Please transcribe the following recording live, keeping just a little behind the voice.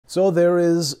So there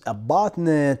is a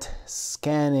botnet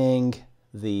scanning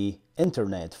the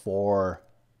internet for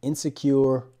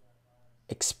insecure,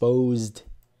 exposed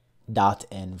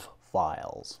 .env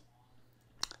files.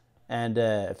 And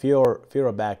if you're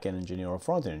a backend engineer or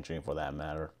front-end engineer for that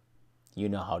matter, you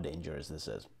know how dangerous this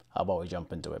is. How about we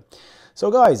jump into it?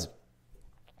 So guys,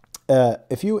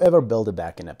 if you ever build a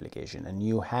backend application and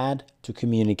you had to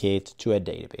communicate to a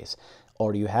database,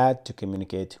 or you had to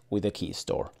communicate with a key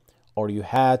store, or you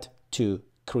had to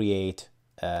create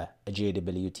a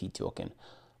JWT token,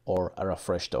 or a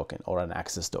refresh token, or an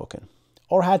access token,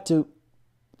 or had to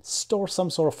store some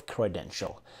sort of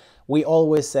credential, we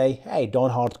always say, hey, don't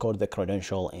hard code the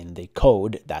credential in the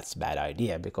code. That's a bad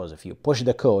idea, because if you push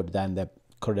the code, then the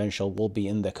credential will be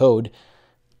in the code,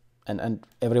 and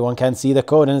everyone can see the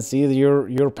code and see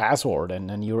your password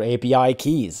and your API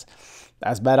keys.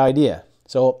 That's a bad idea.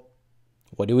 So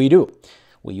what do?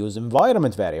 We use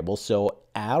environment variables. So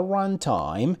at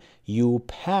runtime, you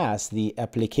pass the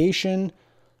application,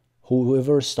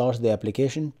 whoever starts the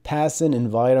application, pass in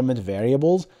environment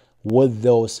variables with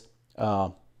those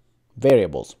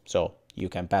variables. So you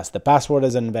can pass the password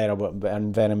as an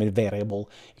environment variable.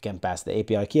 You can pass the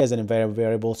API key as an environment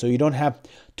variable. So you don't have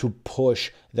to push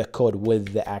the code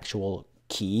with the actual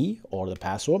key or the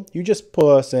password. You just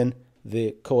pass in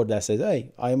the code that says,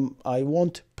 hey, I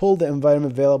won't pull the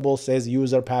environment variable says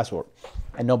user password,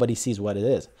 and nobody sees what it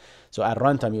is. So at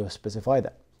runtime, you specify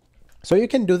that. So you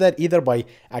can do that either by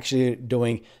actually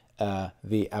doing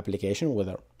the application,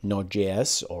 whether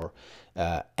Node.js or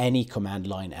any command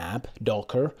line app,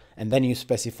 Docker, and then you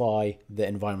specify the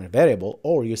environment variable,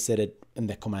 or you set it in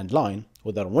the command line,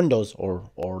 whether Windows or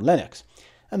Linux.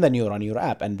 And then you run your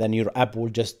app, and then your app will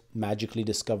just magically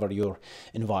discover your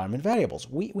environment variables.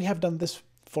 We have done this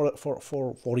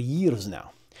for years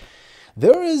now.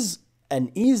 There is an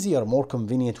easier, more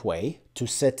convenient way to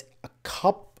set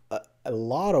a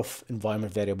lot of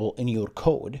environment variable in your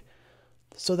code,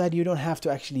 so that you don't have to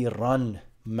actually run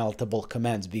multiple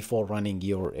commands before running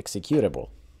your executable,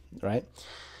 right?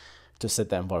 To set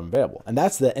the environment variable, and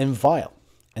that's the env file.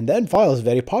 And the env file is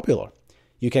very popular.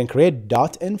 You can create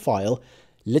 .env file.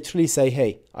 Literally say,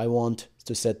 hey, I want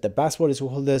to set the password is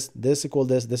equal this, this equal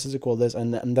this, this is equal this,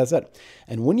 and that's it.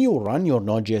 And when you run your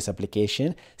Node.js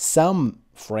application, some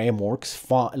frameworks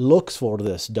looks for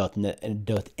this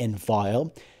 .env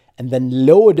file and then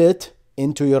load it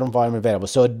into your environment variable.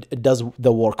 So it does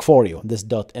the work for you, this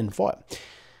 .env file.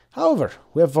 However,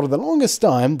 for the longest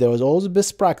time, there was always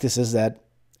best practices that,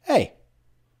 hey,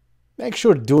 make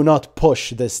sure do not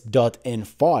push this .env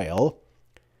file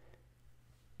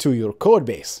to your code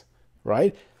base,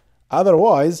 right?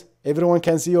 Otherwise, everyone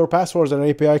can see your passwords and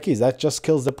API keys. That just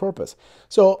kills the purpose.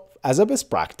 So as a best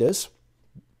practice,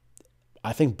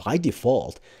 I think by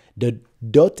default, the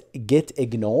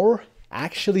 .getignore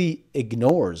actually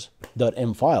ignores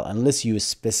 .env file unless you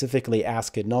specifically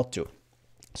ask it not to.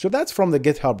 So that's from the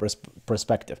GitHub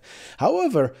perspective.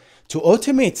 However, to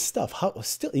automate stuff,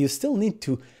 you still need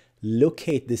to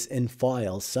locate this env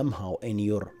file somehow in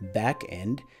your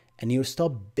backend, and you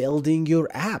start building your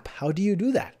app. How do you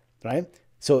do that, right?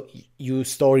 So you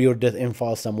store your .env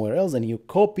file somewhere else and you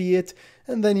copy it,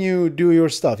 and then you do your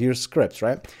stuff, your scripts,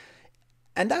 right?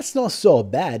 And that's not so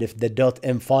bad if the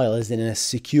 .env file is in a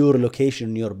secure location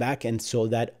in your backend so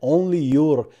that only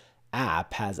your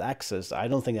app has access. I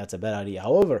don't think that's a bad idea.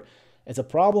 However, it's a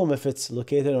problem if it's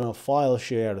located on a file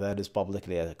share that is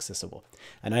publicly accessible.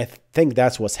 And I think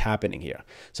that's what's happening here.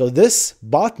 So this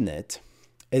botnet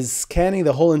is scanning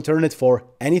the whole internet for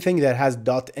anything that has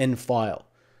 .env file,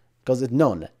 because it's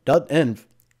known .env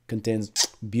contains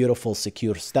beautiful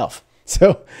secure stuff.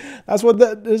 So that's what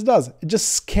this does. It just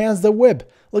scans the web.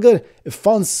 Look at it. It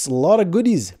found a lot of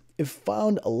goodies.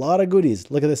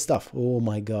 Look at this stuff. Oh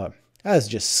my God. That's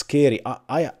just scary.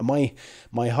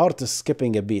 My heart is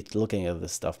skipping a beat looking at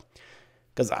this stuff,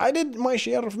 because I did my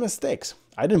share of mistakes.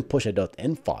 I didn't push a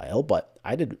 .env file, but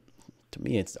I did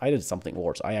something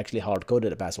worse. I actually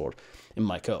hard-coded a password in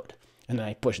my code, and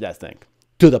I pushed that thing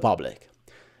to the public,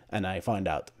 and I found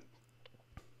out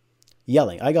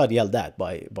yelling. I got yelled at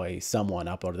by someone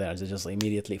up over there. Just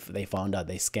immediately they found out,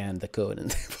 they scanned the code,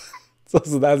 and so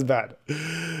that's bad.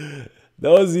 That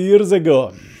was years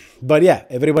ago. But yeah,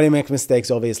 everybody makes mistakes,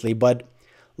 obviously. But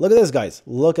look at this, guys.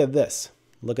 Look at this.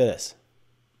 Look at this.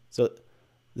 So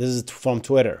this is from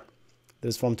Twitter.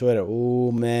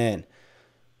 Oh man.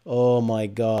 Oh my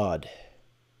God.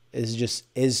 It's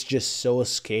just so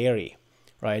scary,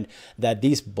 right? That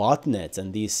these botnets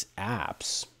and these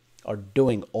apps are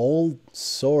doing all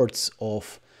sorts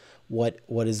of what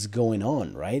is going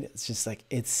on, right? It's just like,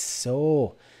 it's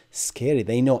so scary.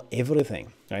 They know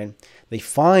everything, right? They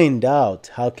find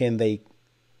out how can they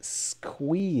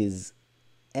squeeze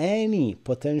any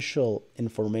potential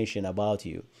information about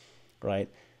you, right?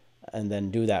 And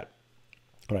then do that,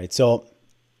 right? So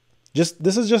this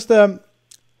is just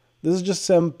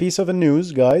some piece of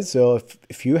news, guys. So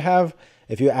if you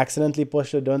accidentally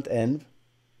push the don't env,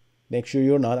 make sure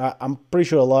you're not. I'm pretty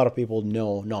sure a lot of people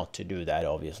know not to do that,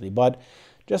 obviously, but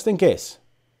just in case,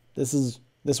 this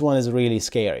one is really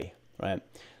scary, right?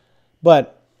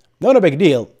 But not a big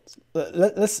deal.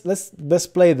 Let's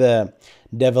play the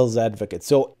devil's advocate.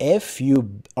 So if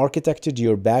you architected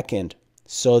your backend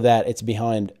so that it's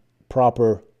behind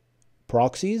proper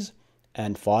proxies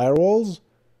and firewalls,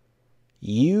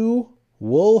 you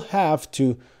will have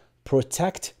to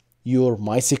protect your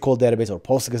MySQL database or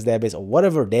Postgres database or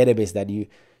whatever database that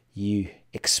you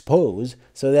expose,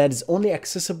 so that it's only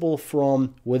accessible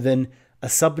from within a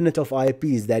subnet of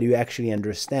IPs that you actually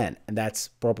understand, and that's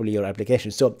probably your application.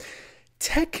 So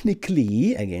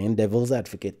technically, again, devil's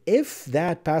advocate, if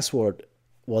that password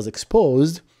was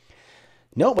exposed,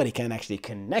 nobody can actually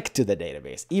connect to the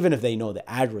database, even if they know the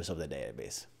address of the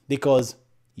database, because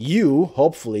you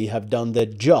hopefully have done the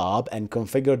job and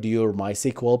configured your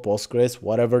MySQL, Postgres,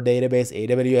 whatever database,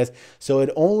 AWS, so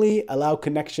it only allow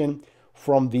connection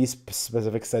from these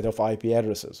specific set of IP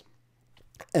addresses.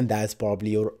 And that's probably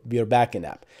your backend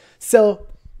app. So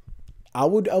I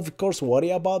would, of course, worry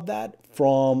about that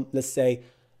from, let's say,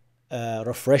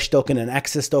 refresh token and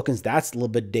access tokens. That's a little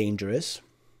bit dangerous,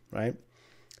 right?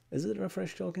 Is it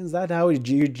refresh tokens? Is that how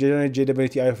you generate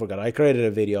JWT? I forgot. I created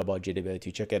a video about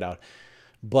JWT. Check it out.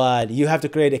 But you have to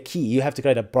create a key. You have to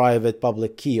create a private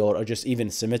public key or just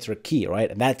even symmetric key, right?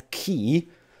 And that key,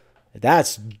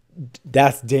 that's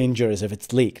dangerous if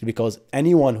it's leaked, because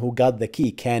anyone who got the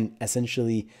key can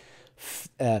essentially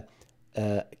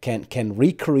can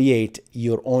recreate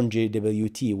your own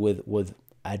JWT with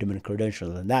admin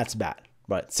credentials, and that's bad.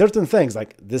 Right? Certain things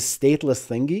like this stateless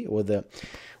thingy with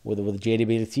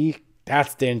JWT,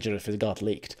 that's dangerous if it got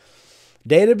leaked.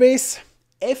 Database,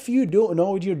 if you don't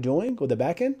know what you're doing with the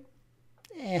backend,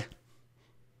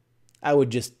 I would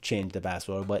just change the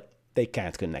password, but they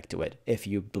can't connect to it if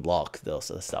you block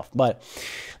those stuff. But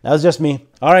that was just me.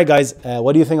 All right, guys,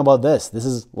 what do you think about this? This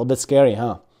is a little bit scary,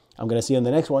 huh? I'm gonna see you in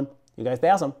the next one. You guys stay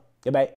awesome. Goodbye.